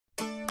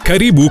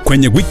Karibu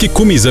kwenye wiki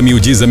 10 za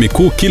miujiza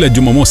mikuu kila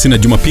Jumamosi na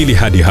Jumapili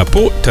hadi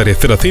hapo tarehe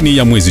 30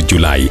 ya mwezi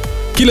Julai.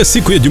 Kila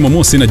siku ya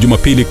Jumamosi na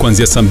Jumapili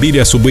kuanzia saa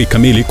 2 asubuhi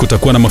kamili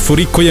kutakuwa na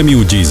mafuriko ya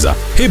miujiza.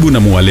 Hebu na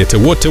muwalete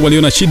wote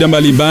walio na shida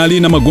mbalimbali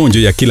na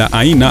magonjwa ya kila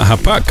aina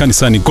hapa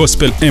kanisani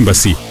Gospel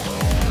Embassy.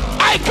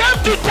 I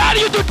came to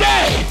tell you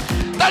today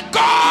that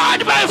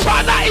God my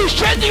Father is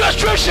changing your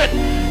situation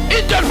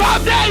into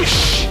 5 days.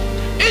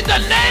 In the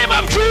name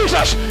of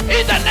Jesus.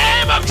 In the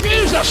name of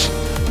Jesus.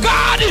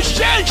 God is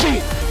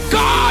changing.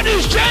 God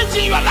is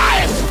changing your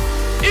life.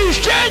 He's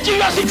changing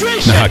your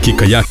situation. Na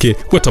hakika yake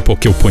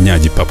watapokea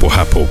uponyaji papo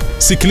hapo.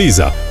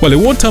 Sikiliza, wale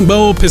wote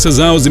ambao pesa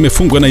zao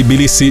zimefungwa na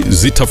ibilisi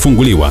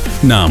zitafunguliwa.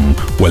 Naam,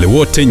 wale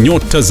wote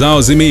nyota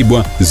zao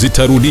zimeibwa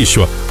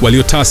zitarudishwa.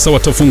 Waliotasa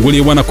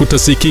watafunguliwa na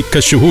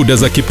kutasikika shuhuda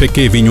za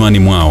kipekee vinywani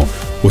mwao.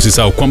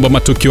 Usisahau kwamba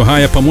matukio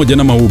haya pamoja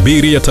na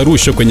mahubiri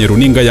yatarushwa kwenye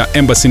runinga ya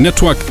Embassy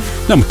Network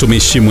na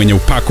mtumishi mwenye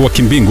upako wa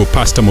kimbingu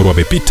Pastor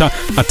Morwabe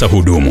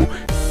atahudumu.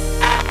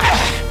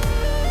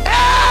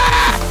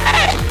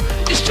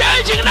 It's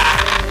changing now.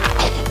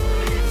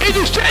 It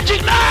is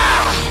changing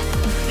now.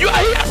 You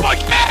are here for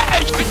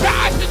change.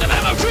 In the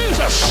name of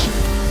Jesus.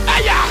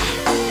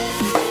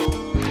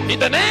 In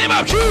the name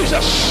of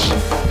Jesus.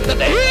 That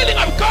the healing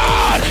of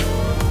God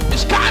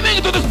is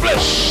coming to this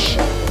place.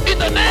 In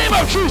the name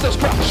of Jesus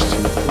Christ.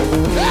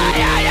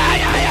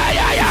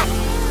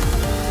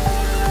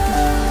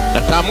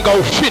 Natamka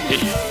ushindi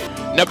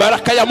na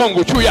baraka ya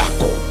Mungu juu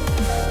yako.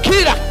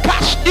 Kila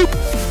kasi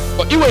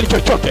iwe ni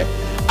chochote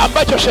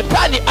ambacho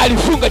shetani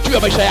alifunga juu ya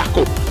maisha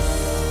yako,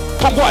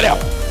 fungua leo.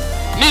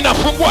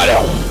 Ninafungua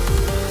leo.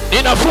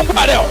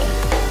 Ninafungua leo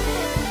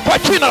kwa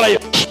jina la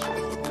Yesu.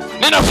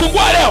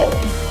 Ninafungua leo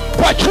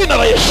kwa jina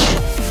la Yesu.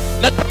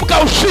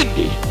 Natamka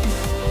ushindi.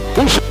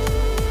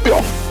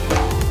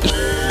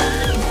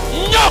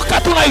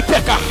 Nyoka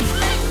tunaiteka.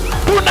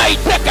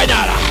 Tunaiteka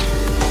nyara.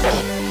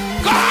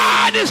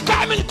 God is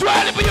coming to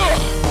help you.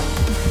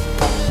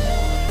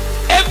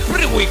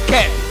 Every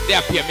weekend there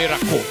will be a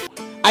miracle.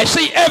 I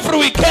say every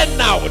weekend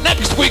now.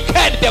 Next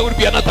weekend there will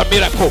be another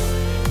miracle.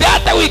 The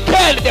other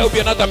weekend there will be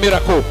another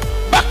miracle.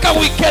 Baka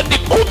weekend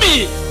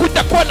 10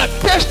 kutakuwa na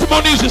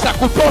testimonies za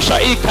kutosha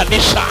hii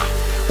kanisa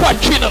kwa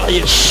jina la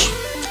Yesu.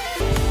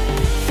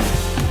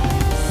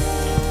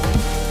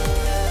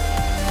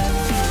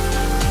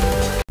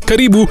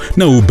 Karibu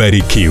na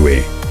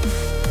ubarikiwe.